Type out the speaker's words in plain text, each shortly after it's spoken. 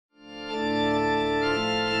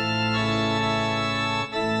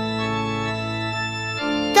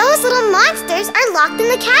monsters are locked in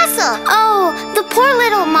the castle. Oh, the poor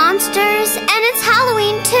little monsters. And it's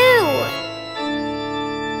Halloween too.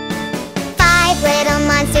 5 little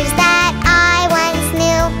monsters that I once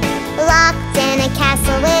knew, locked in a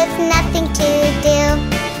castle with nothing to do.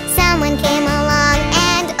 Someone came along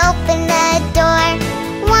and opened the door.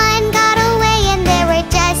 One got away and there were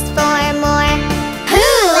just 4 more. Who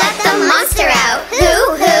let the monster out?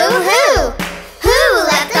 Who? Who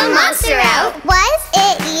let the monster out? Was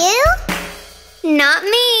it you? Not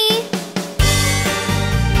me.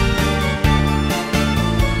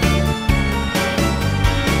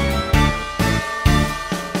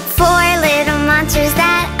 Four little monsters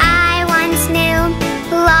that I once knew,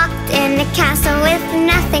 locked in a castle with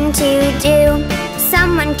nothing to do.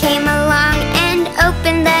 Someone came along and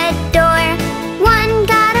opened the door. One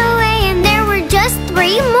got away and there were just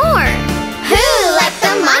 3 more. Who let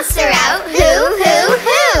the monster out? Who?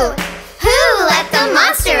 Who let the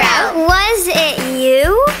monster out? Was it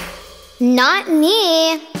you? Not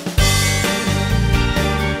me.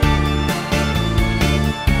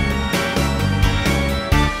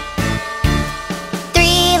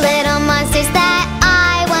 Monsters that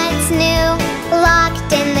I once knew,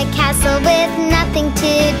 locked in the castle with nothing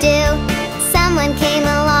to do. Someone came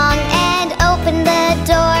along and opened the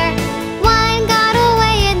door. One got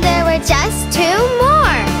away and there were just 2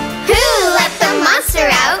 more. Who let the monster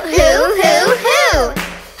out? Who?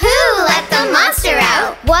 Who let the monster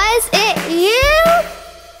out? Was it you?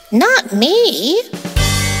 Not me.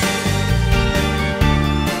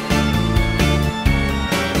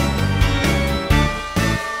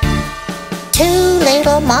 Two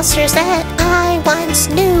little monsters that I once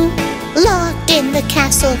knew, locked in the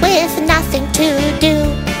castle with nothing to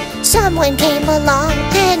do. Someone came along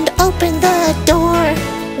and opened the door.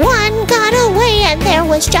 One got away and there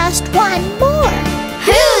was just 1 more.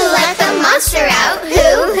 Who let the monster out?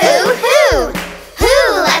 Who? Who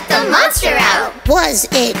let the monster out? Was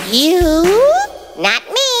it you? Not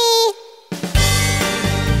me.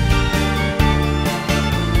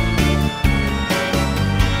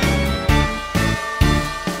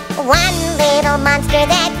 One little monster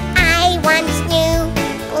that I once knew,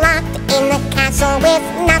 locked in the castle with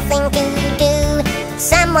nothing to do.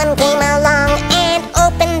 Someone came along and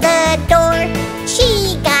opened the door.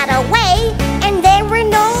 She got away and there were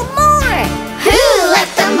no more. Who let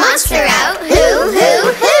the monster out? Who?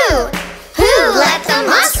 Who let the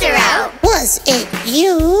monster out? Was it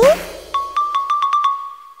you?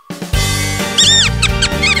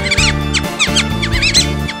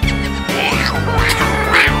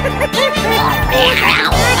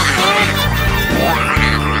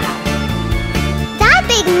 That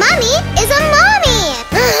big mummy is a mommy!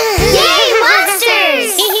 Yay,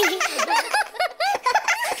 monsters!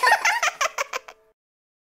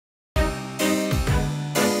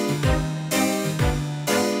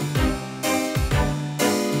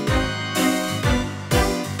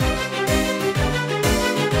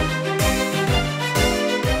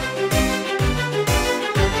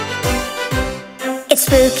 It's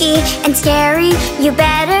spooky and scary, you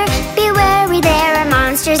better be wary. There are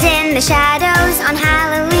monsters in the shadows on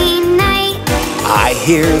Halloween night. I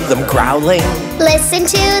hear them growling. Listen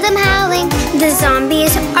to them howling. The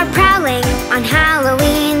zombies are prowling on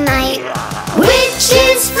Halloween night.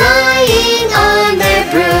 Witches flying on their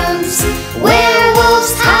brooms,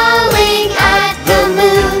 werewolves howling at the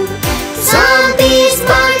moon, zombies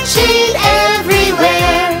marching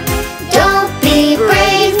everywhere. Don't be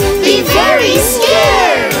brave, be very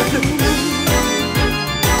scared.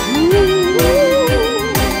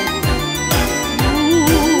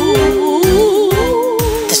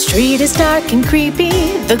 The street is dark and creepy.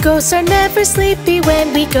 The ghosts are never sleepy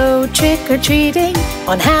when we go trick-or-treating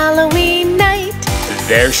on Halloween night.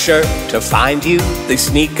 They're sure to find you. They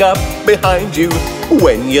sneak up behind you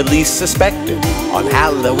when you least suspect it on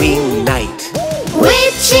Halloween night.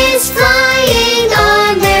 Witches flying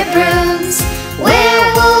on their brooms,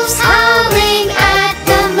 werewolves howling at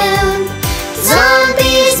the moon,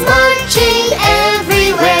 zombies marching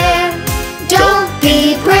everywhere. Don't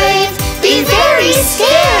be brave, be very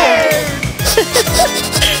scared.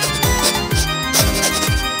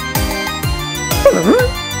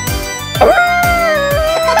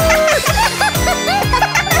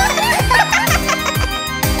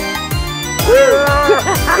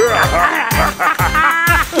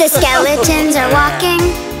 The skeletons are walking.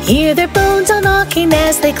 Hear their bones all knocking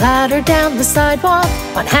as they clatter down the sidewalk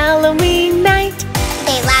on Halloween night.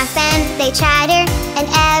 They laugh and they chatter, and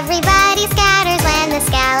everybody scatters when the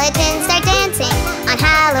skeletons start dancing on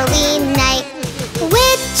Halloween night.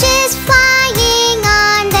 Witches flying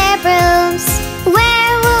on their brooms,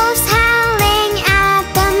 werewolves howling at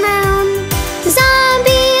the moon,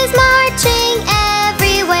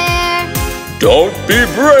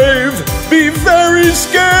 brave, be very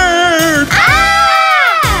scared.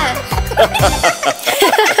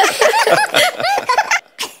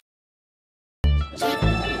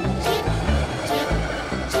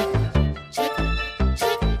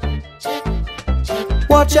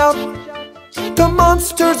 Watch out, the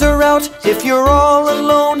monsters are out. If you're all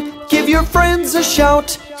alone, give your friends a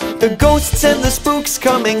shout. The ghosts and the spooks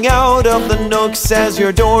coming out of the nooks as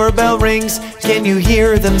your doorbell rings. Can you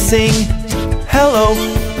hear them sing? Hello,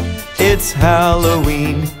 it's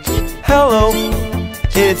Halloween. Hello,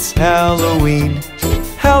 it's Halloween.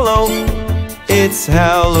 Hello, it's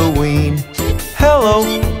Halloween. Hello,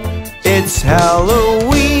 it's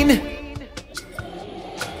Halloween.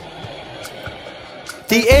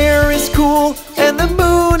 The air is cool and the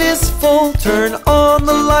moon is full. Turn on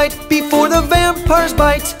the light before the vampires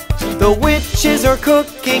bite. The witches are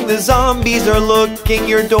cooking, the zombies are looking.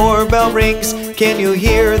 Your doorbell rings, can you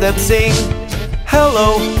hear them sing?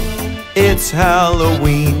 Hello, it's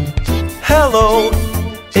Halloween. Hello,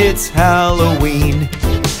 it's Halloween.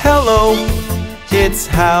 Hello, it's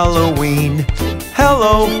Halloween.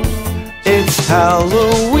 Hello, it's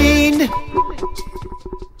Halloween.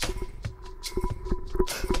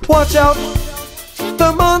 Watch out,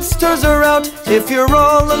 the monsters are out. If you're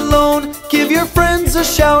all alone, give your friends a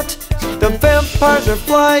shout. The vampires are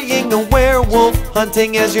flying, the werewolf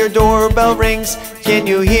hunting as your doorbell rings. Can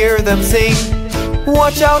you hear them sing?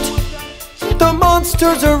 Watch out, the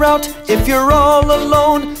monsters are out. If you're all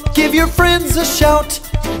alone, give your friends a shout.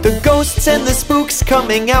 The ghosts and the spooks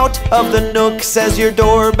coming out of the nooks as your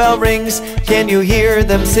doorbell rings. Can you hear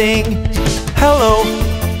them sing? Hello,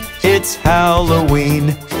 it's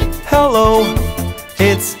Halloween. Hello,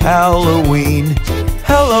 it's Halloween.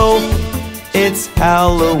 Hello, it's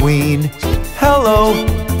Halloween. Hello,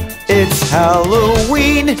 it's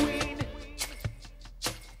Halloween.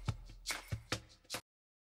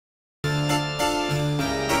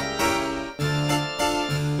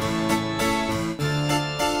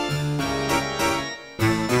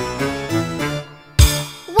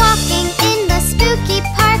 Walking in the spooky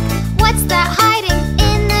park. What's that hiding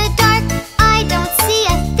in the dark? I don't see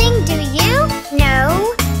a thing, do you?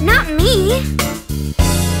 No, not me.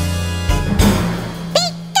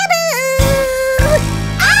 Peek-a-boo!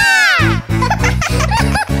 Ah!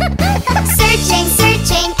 Searching,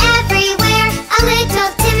 searching everywhere. A little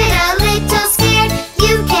timid, a little scared.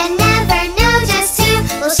 You can never know just who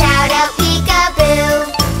will shout out peek-a-boo.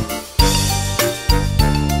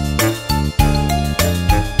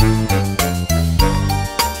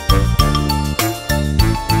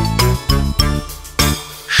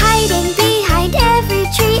 Hiding behind every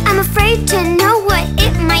tree, I'm afraid to know what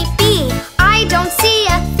it might be. I don't see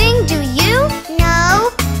a thing, do you?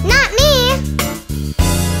 No, not me.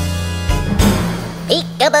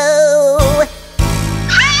 Peek-a-boo!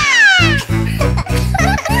 Ah!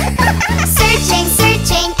 Searching,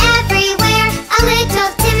 searching everywhere. A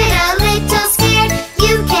little timid, a little scared.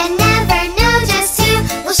 You can never know just who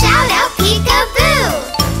will shout out peek-a-boo.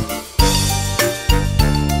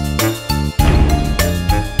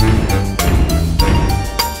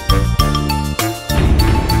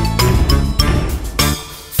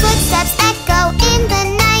 Footsteps echo in the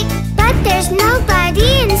night, but there's nobody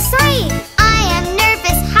in sight. I am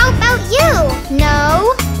nervous, how about you?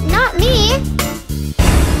 No, not me.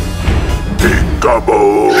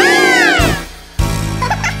 Peek-a-boo!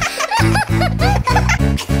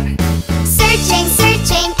 Searching,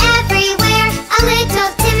 searching everywhere. A little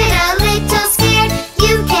timid, a little scared.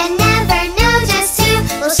 You can never know just who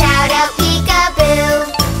will shout out peek-a-boo.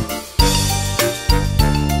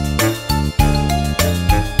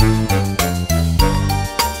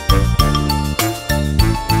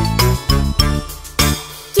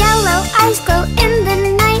 Yellow eyes glow in the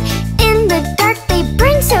night. In the dark they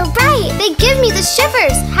burn so bright. They give me the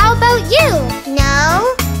shivers, how about you?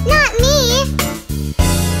 No, not me.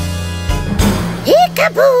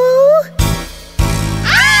 Peek-a-boo!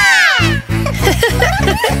 Ah!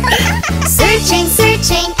 Searching,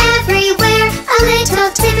 searching everywhere. A little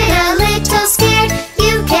timid, a little scared.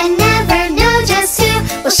 You can never know just who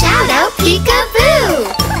will shout out peek-a-boo.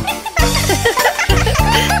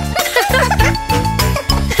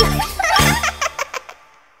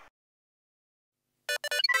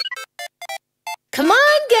 Come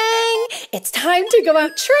on, gang! It's time to go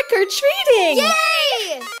out trick-or-treating!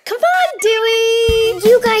 Yay! Come on, Dewey!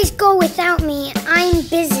 You guys go without me. I'm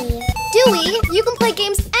busy. Dewey, you can play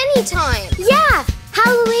games anytime. Yeah,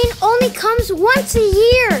 Halloween only comes once a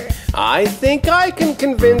year. I think I can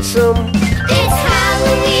convince him. It's Halloween.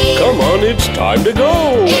 Halloween. Come on, it's time to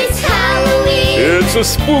go. It's Halloween. It's a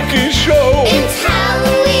spooky show. It's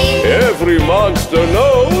Halloween. Every monster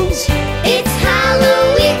knows. It's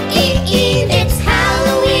Halloween. It's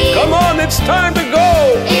Halloween. Come on, it's time to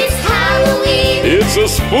go. It's Halloween. It's a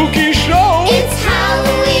spooky show. It's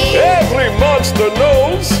Halloween. Every monster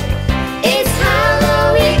knows. It's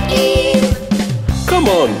Halloween. Come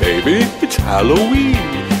on, baby, it's Halloween.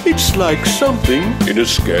 It's like something in a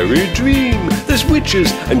scary dream. There's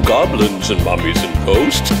witches and goblins and mummies and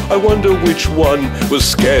ghosts. I wonder which one will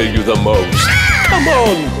scare you the most. Come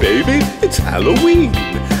on, baby, it's Halloween.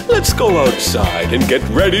 Let's go outside and get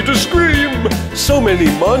ready to scream. So many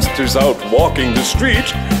monsters out walking the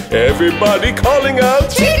street. Everybody calling out,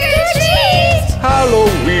 Trick or treat!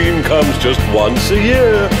 Halloween comes just once a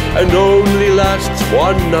year and only lasts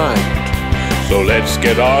one night. So let's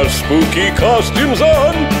get our spooky costumes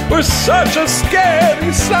on. We're such a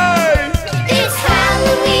scary sight. It's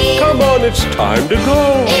Halloween. Come on, it's time to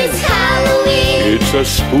go. It's Halloween. It's a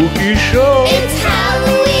spooky show. It's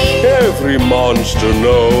Halloween. Every monster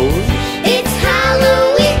knows. It's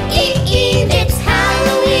Halloween. It's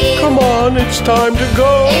Halloween. Come on, it's time to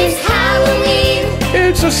go. It's Halloween.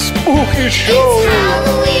 It's a spooky show. It's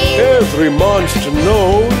Halloween. Every monster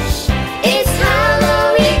knows. It's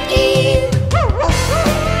Halloween.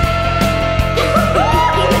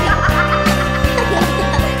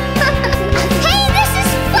 Hey, this is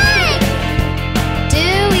fun!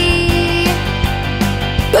 Dewey!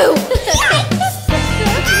 Boo!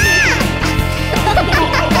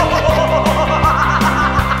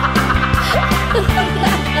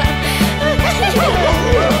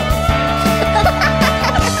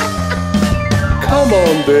 Come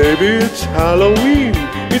on, baby, it's Halloween.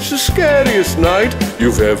 It's the scariest night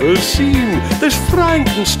you've ever seen. There's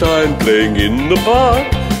Frankenstein playing in the park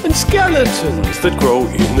and skeletons that grow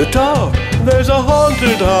in the dark. There's a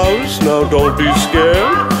haunted house, now don't be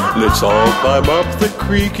scared. Let's all climb up the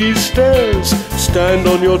creaky stairs. Stand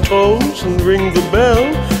on your toes and ring the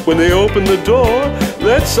bell. When they open the door,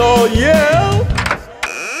 let's all yell.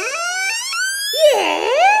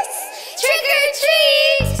 Yes! Trick or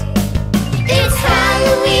treat! It's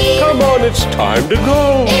Halloween. Come on, it's time to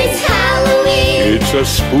go. It's Halloween. It's a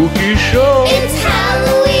spooky show. It's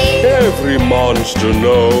Halloween. Every monster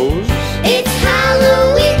knows. It's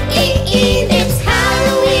Halloween. It's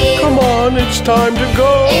Halloween. Come on, it's time to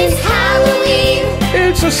go. It's Halloween.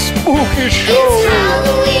 It's a spooky show. It's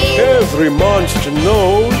Halloween. Every monster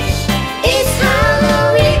knows. It's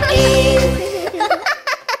Halloween.